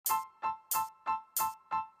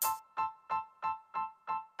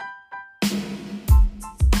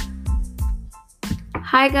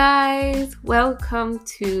Hi, guys, welcome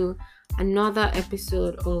to another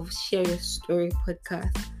episode of Share Your Story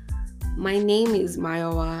podcast. My name is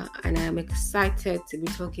Mayowa, and I am excited to be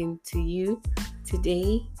talking to you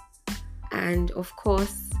today. And of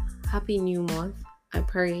course, Happy New Month. I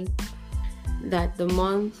pray that the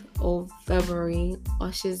month of February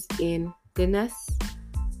ushers in goodness,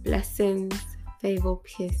 blessings, favor,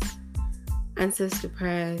 peace, answers to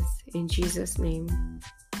prayers in Jesus' name.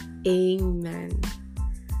 Amen.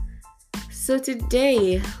 So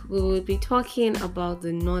today we will be talking about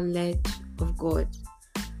the knowledge of God,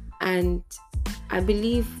 and I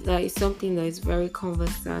believe that is something that is very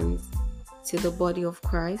conversant to the body of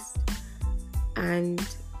Christ. And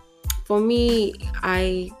for me,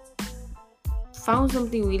 I found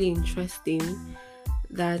something really interesting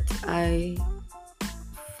that I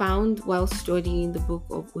found while studying the book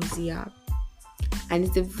of Hosea, and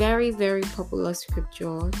it's a very, very popular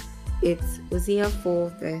scripture. It's Hosea 4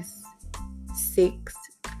 verse 6,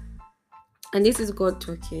 and this is God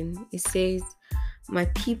talking. It says, "My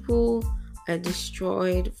people are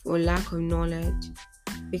destroyed for lack of knowledge,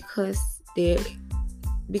 because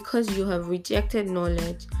you have rejected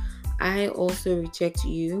knowledge. I also reject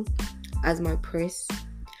you as my priest.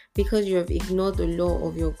 Because you have ignored the law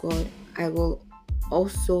of your God, I will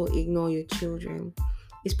also ignore your children."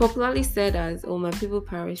 It's popularly said as, "Oh, my people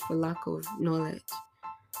perish for lack of knowledge."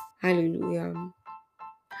 Hallelujah.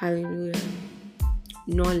 Hallelujah.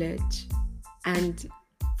 Knowledge. And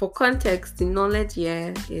for context, the knowledge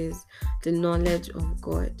here is the knowledge of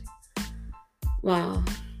God. Wow.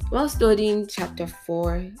 While studying chapter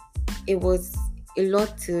 4, it was a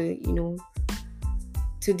lot to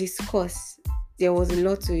discuss. There was a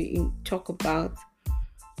lot to talk about.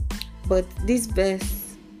 But this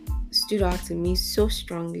verse stood out to me so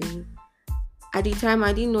strongly. At the time,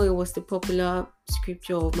 I didn't know it was the popular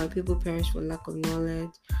scripture of "my people perish for lack of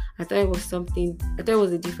knowledge." I thought it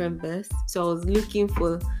was a different verse. So I was looking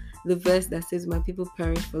for the verse that says "my people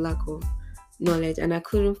perish for lack of knowledge," and I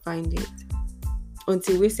couldn't find it.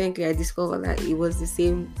 Until recently, I discovered that it was the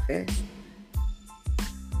same verse.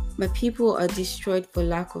 My people are destroyed for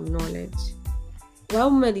lack of knowledge.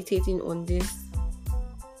 While meditating on this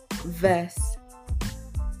verse,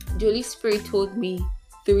 the Holy Spirit told me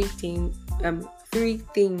three things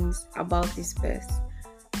about this verse.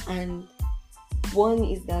 And one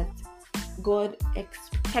is that God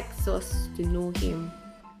expects us to know Him.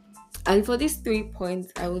 And for these 3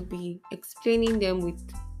 points, I will be explaining them with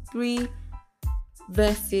 3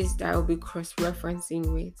 verses that I will be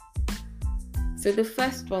cross-referencing with. So the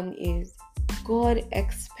first one is, God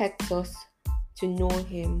expects us to know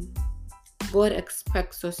Him. God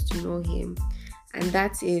expects us to know Him. And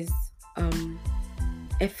that is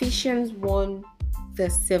Ephesians 1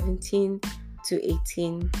 verse 17 to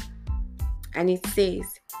 18. And it says,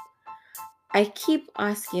 "I keep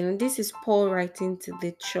asking," and this is Paul writing to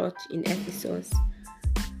the church in Ephesus,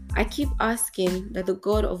 "I keep asking that the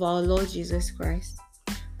God of our Lord Jesus Christ,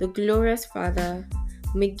 the glorious Father,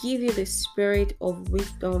 may give you the spirit of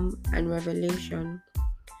wisdom and revelation,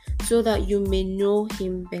 so that you may know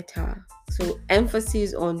Him better." So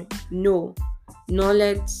emphasis on know.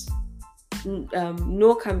 Knowledge,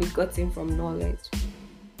 know can be gotten from knowledge.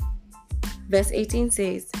 Verse 18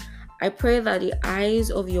 says, "I pray that the eyes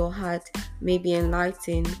of your heart may be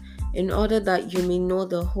enlightened, in order that you may know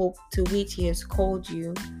the hope to which He has called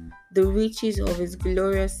you, the riches of His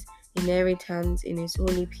glorious inheritance in His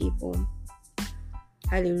holy people."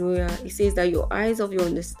 Hallelujah. It says that your eyes of your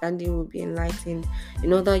understanding will be enlightened,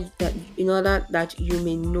 in order that you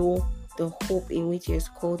may know the hope in which He has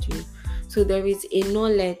called you. So there is a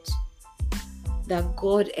knowledge that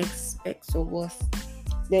God expects of us,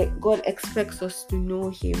 that God expects us to know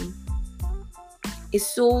Him. It's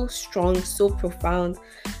so strong, so profound.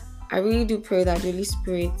 I really do pray that the Holy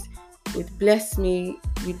Spirit would bless me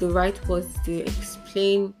with the right words to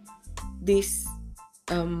explain this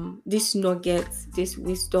nugget, this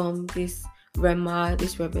wisdom, this rhema,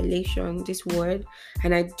 this revelation, this word.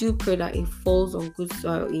 And I do pray that it falls on good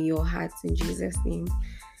soil in your hearts, in Jesus' name.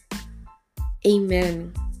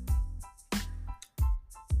 Amen.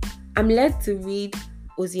 I'm led to read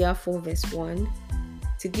Hosea 4 verse 1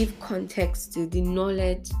 to give context to the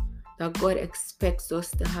knowledge that God expects us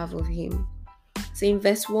to have of Him. So in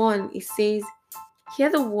verse 1, it says, "Hear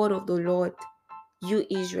the word of the Lord, you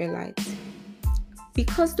Israelites.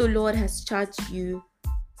 Because the Lord has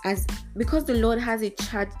a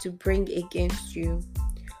charge to bring against you,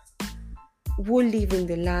 who live in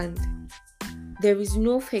the land. There is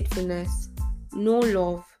no faithfulness, no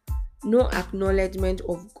love, no acknowledgement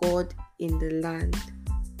of God in the land."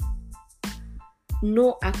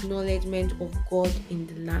 no acknowledgement of God in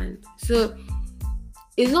the land. So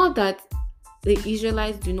it's not that the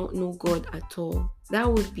Israelites do not know God at all.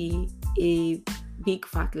 That would be a big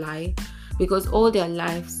fat lie, because all their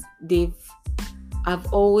lives they've have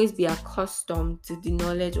always been accustomed to the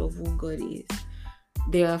knowledge of who God is.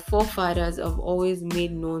 Their forefathers have always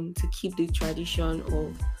made known to keep the tradition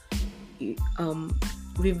of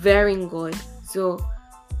revering God. So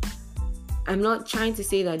I'm not trying to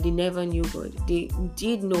say that they never knew God. They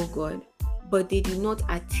did know God, but they did not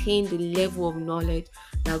attain the level of knowledge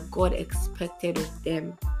that God expected of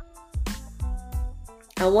them.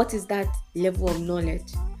 And what is that level of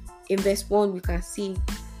knowledge? In verse 1, we can see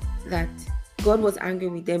that God was angry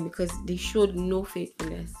with them because they showed no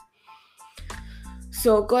faithfulness.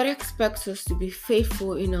 So God expects us to be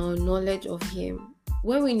faithful in our knowledge of Him.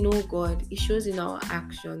 When we know God, it shows in our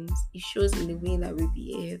actions, it shows in the way that we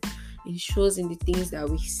behave, it shows in the things that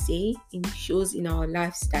we say, it shows in our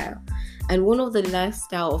lifestyle. And one of the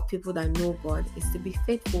lifestyle of people that know God is to be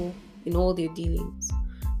faithful in all their dealings.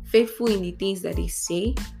 Faithful in the things that they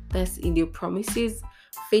say, that's in their promises,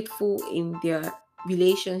 faithful in their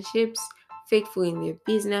relationships, faithful in their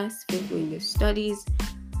business, faithful in their studies,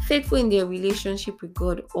 faithful in their relationship with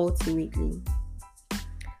God ultimately.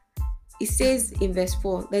 It says in verse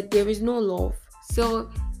 4 that there is no love.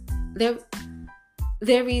 So there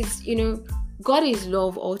is, God is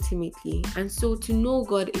love ultimately. And so to know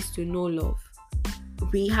God is to know love.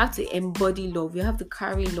 We have to embody love. We have to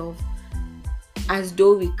carry love as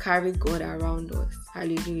though we carry God around us.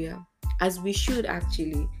 Hallelujah. As we should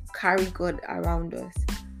actually carry God around us.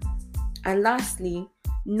 And lastly,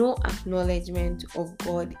 no acknowledgement of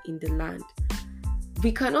God in the land.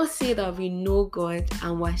 We cannot say that we know God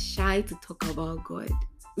and we're shy to talk about God.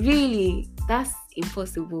 Really, that's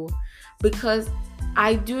impossible, because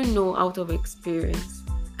I do know out of experience,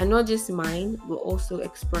 and not just mine, but also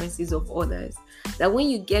experiences of others, that when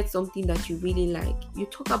you get something that you really like, you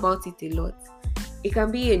talk about it a lot. It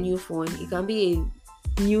can be a new phone, it can be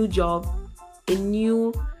a new job, a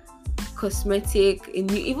new cosmetic,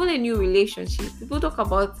 even a new relationship. People talk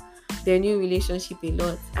about their new relationship a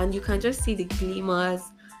lot, and you can just see the glimmers,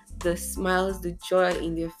 the smiles, the joy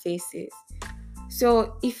in their faces.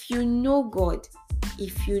 So if you know God,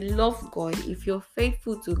 if you love God, if you're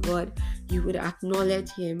faithful to God, you would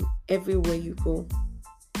acknowledge Him everywhere you go.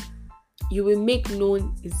 You will make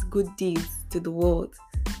known His good deeds to the world.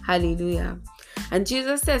 Hallelujah. And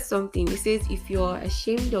Jesus says something. He says, if you're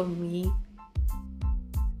ashamed of me,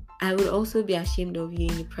 I will also be ashamed of you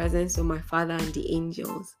in the presence of my Father and the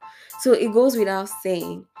angels. So it goes without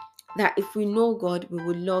saying that if we know God, we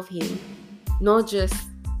will love Him, not just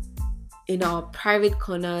in our private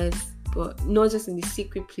corners, but not just in the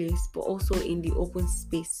secret place, but also in the open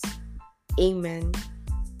space. Amen.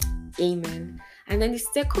 Amen. And then the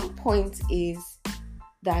second point is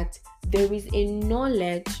that there is a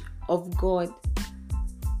knowledge of God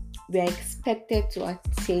we are expected to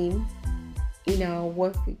attain in our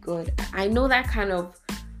work with God. I know that kind of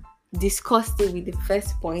discussed it with the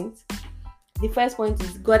first point. The first point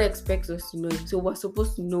is God expects us to know Him, so we're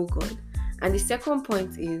supposed to know God. And the second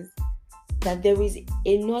point is that there is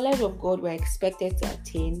a knowledge of God we're expected to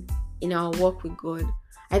attain in our work with God.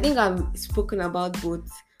 I think I've spoken about both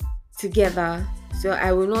together, so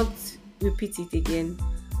I will not repeat it again.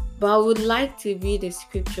 But I would like to read a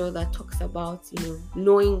scripture that talks about,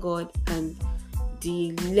 knowing God and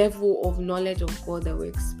the level of knowledge of God that we're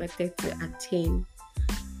expected to attain.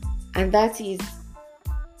 And that is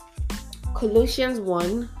Colossians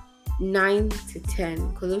 1, 9 to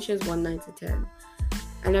 10. Colossians 1, 9 to 10.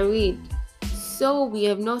 And I read, so we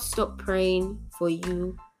have not stopped praying for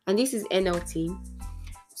you. And this is NLT.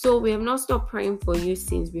 So we have not stopped praying for you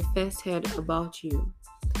since we first heard about you.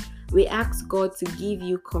 We ask God to give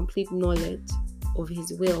you complete knowledge of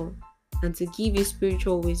His will and to give you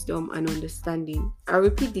spiritual wisdom and understanding. I'll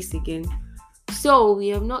repeat this again. So we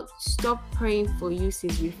have not stopped praying for you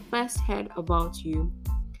since we first heard about you.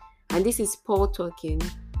 And this is Paul talking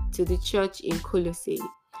to the church in Colossae.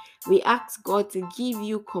 We ask God to give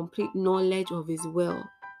you complete knowledge of His will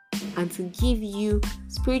and to give you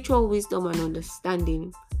spiritual wisdom and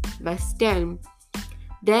understanding. Verse 10.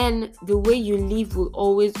 Then the way you live will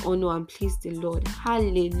always honor and please the Lord.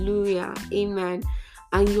 Hallelujah. Amen.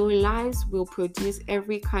 And your lives will produce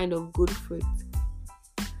every kind of good fruit.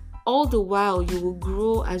 All the while you will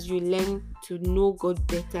grow as you learn to know God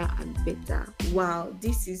better and better. Wow,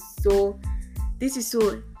 this is so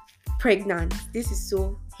pregnant. This is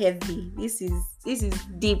so heavy. This is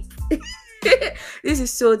deep. This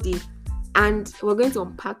is so deep. And we're going to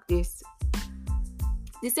unpack this.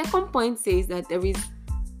 The second point says that there is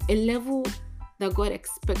that God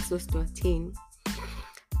expects us to attain.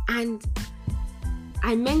 And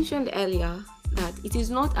I mentioned earlier that it is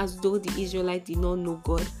not as though the Israelites did not know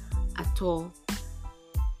God at all.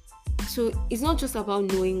 So it's not just about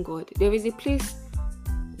knowing God. There is a place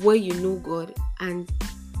where you know God, and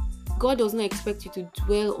God does not expect you to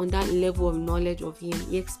dwell on that level of knowledge of Him.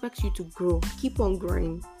 He expects you to grow, keep on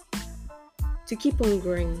growing.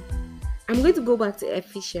 I'm going to go back to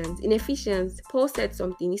Ephesians. In Ephesians, Paul said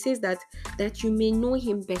something. He says that you may know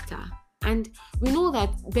Him better. And we know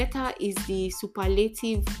that better is the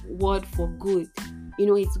superlative word for good.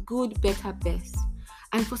 It's good, better, best.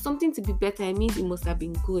 And for something to be better, it means it must have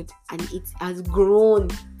been good. And it has grown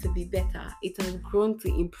to be better. It has grown to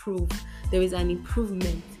improve. There is an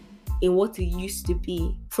improvement in what it used to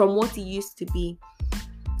be, from what it used to be.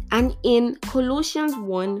 And in Colossians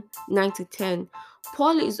 1, 9-10,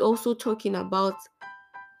 Paul is also talking about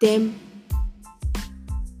them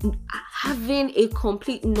having a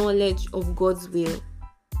complete knowledge of God's will.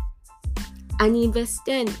 And in verse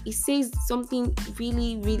 10, he says something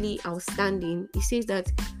really, really outstanding. He says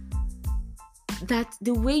that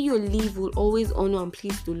the way you live will always honor and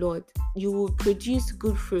please the Lord. You will produce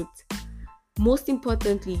good fruit. Most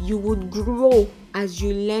importantly, you would grow as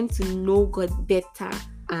you learn to know God better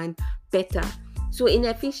and better. So in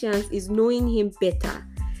Ephesians is knowing Him better.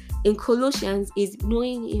 In Colossians is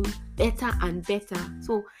knowing Him better and better.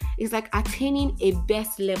 So it's like attaining a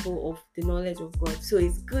best level of the knowledge of God. So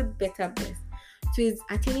it's good, better, best. So it's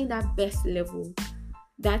attaining that best level,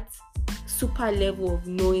 that super level of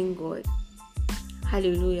knowing God.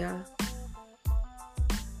 Hallelujah.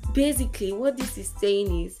 Basically, what this is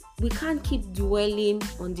saying is we can't keep dwelling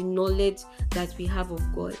on the knowledge that we have of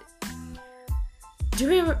God.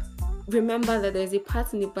 Do you remember that there's a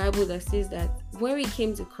part in the Bible that says that when we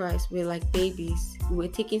came to Christ, we're like babies. We were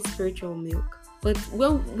taking spiritual milk. But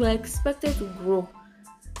when we're expected to grow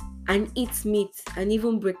and eat meat and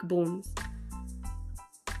even break bones.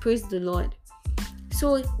 Praise the Lord.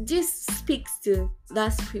 So this speaks to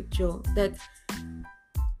that scripture that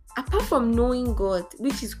apart from knowing God,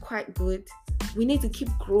 which is quite good, we need to keep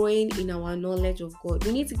growing in our knowledge of God.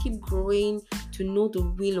 We need to keep growing to know the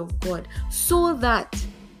will of God so that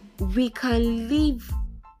we can live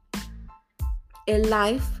a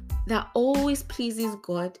life that always pleases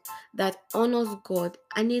God, that honors God,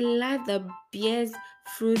 and a life that bears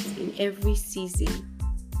fruit in every season.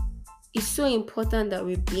 It's so important that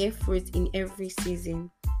we bear fruit in every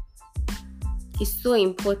season. It's so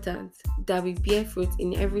important that we bear fruit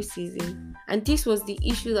in every season. And this was the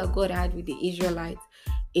issue that God had with the Israelites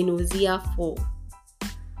in Hosea 4.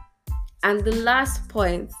 And the last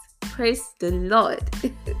point, praise the Lord,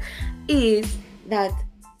 is that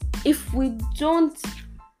if we don't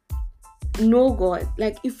know God,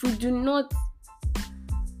 like if we do not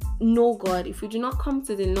know God, if we do not come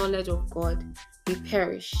to the knowledge of God, we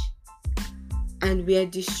perish. And we are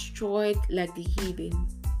destroyed like the heathen.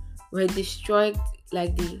 We're destroyed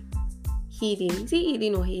like the heathen. Is it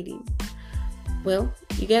heathen or heathen? Well,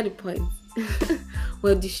 you get the point.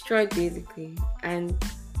 We're destroyed basically. And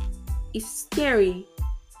it's scary.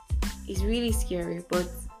 It's really scary. But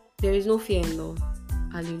there is no fear in love.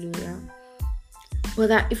 Hallelujah. But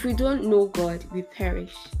that if we don't know God, we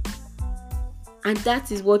perish. And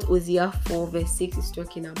that is what Hosea 4 verse 6 is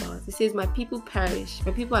talking about. It says, my people perish.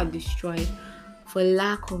 My people are destroyed for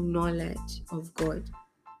lack of knowledge of God.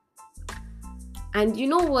 And you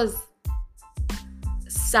know what's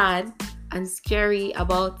sad and scary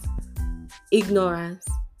about ignorance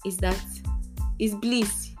is that it's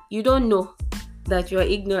bliss. You don't know that you're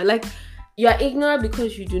ignorant. Like, you're ignorant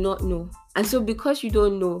because you do not know. And so because you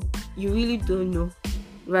don't know, you really don't know.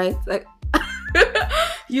 Right? Like,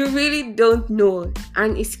 you really don't know.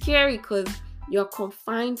 And it's scary because you're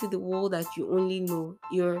confined to the world that you only know.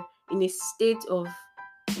 You're in a state of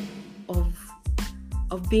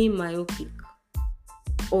being myopic,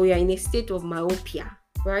 or you're in a state of myopia,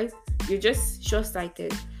 right? You're just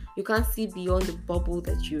short-sighted. You can't see beyond the bubble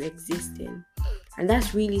that you exist in, and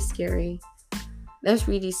that's really scary. That's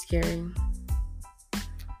really scary.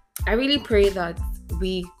 I really pray that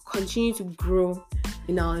we continue to grow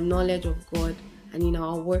in our knowledge of God and in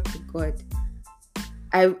our work with God.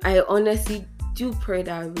 I honestly do pray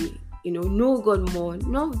that we know God more,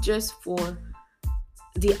 not just for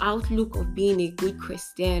the outlook of being a good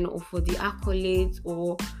Christian or for the accolades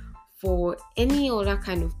or for any other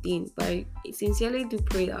kind of thing, but I sincerely do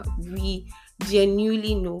pray that we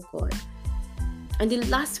genuinely know God. And the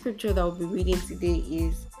last scripture that we'll be reading today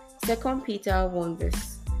is 2 Peter 1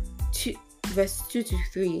 verse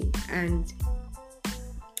 2-3, and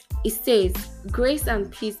it says, grace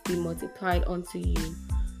and peace be multiplied unto you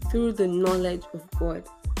through the knowledge of God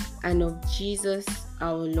and of Jesus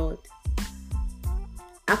our Lord,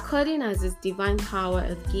 according as his divine power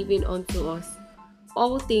is given unto us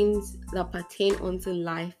all things that pertain unto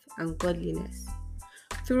life and godliness,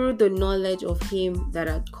 through the knowledge of him that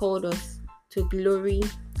hath called us to glory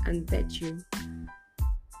and virtue.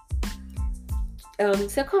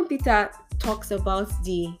 Second Peter talks about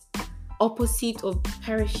the opposite of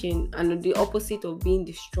perishing and the opposite of being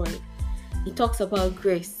destroyed. He talks about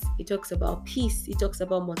grace, he talks about peace, he talks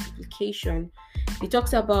about multiplication, he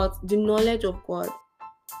talks about the knowledge of God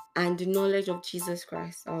and the knowledge of Jesus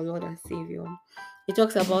Christ, our Lord and Savior. He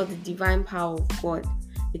talks about the divine power of God.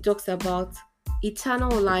 He talks about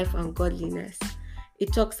eternal life and godliness. He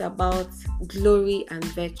talks about glory and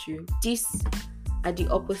virtue. These are the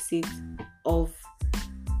opposite of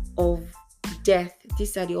death.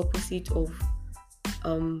 These are the opposite of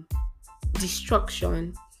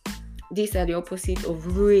destruction. These are the opposite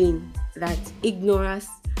of ruin that ignorance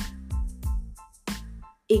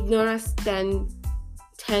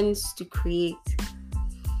tends to create.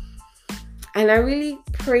 And I really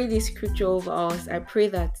pray this scripture over us. I pray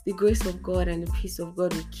that the grace of God and the peace of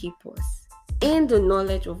God will keep us in the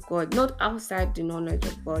knowledge of God, not outside the knowledge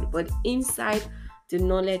of God, but inside the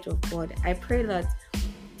knowledge of God. I pray that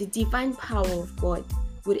the divine power of God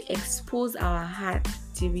would expose our hearts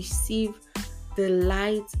to receive the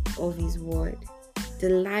light of his word, the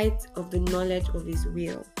light of the knowledge of his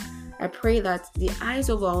will. I pray that the eyes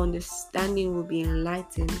of our understanding will be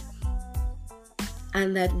enlightened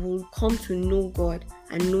and that we'll come to know God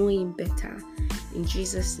and know him better in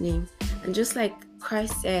Jesus' name. And just like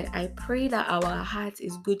Christ said, I pray that our heart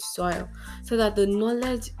is good soil so that the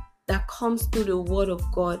knowledge that comes through the word of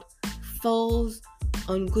God falls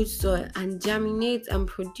on good soil and germinates and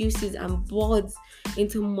produces and buds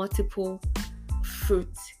into multiple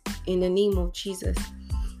fruit in the name of Jesus.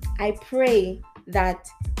 I pray that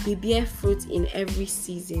we bear fruit in every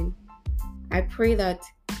season. I pray that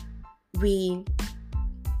we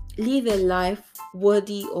live a life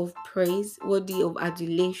worthy of praise, worthy of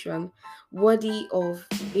adulation, worthy of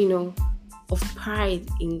pride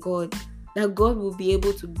in God, that God will be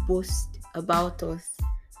able to boast about us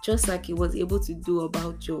just like he was able to do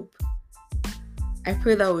about Job. I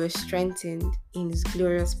pray that we're strengthened in his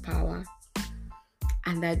glorious power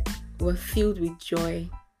and that we're filled with joy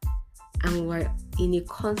and we're in a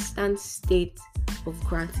constant state of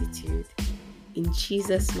gratitude. In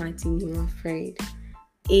Jesus' mighty name I prayed.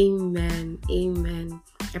 Amen. Amen.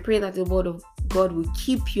 I pray that the word of God will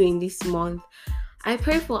keep you in this month. I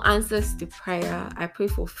pray for answers to prayer. I pray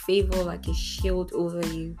for favor like a shield over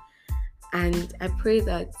you. And I pray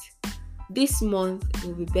that this month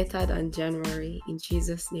will be better than January in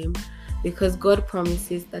Jesus' name, because God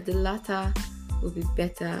promises that the latter will be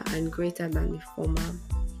better and greater than the former.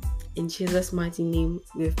 In Jesus' mighty name,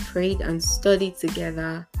 we've prayed and studied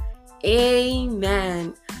together.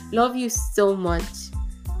 Amen. Love you so much.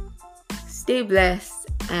 Stay blessed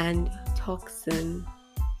and talk soon.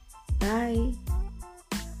 Bye.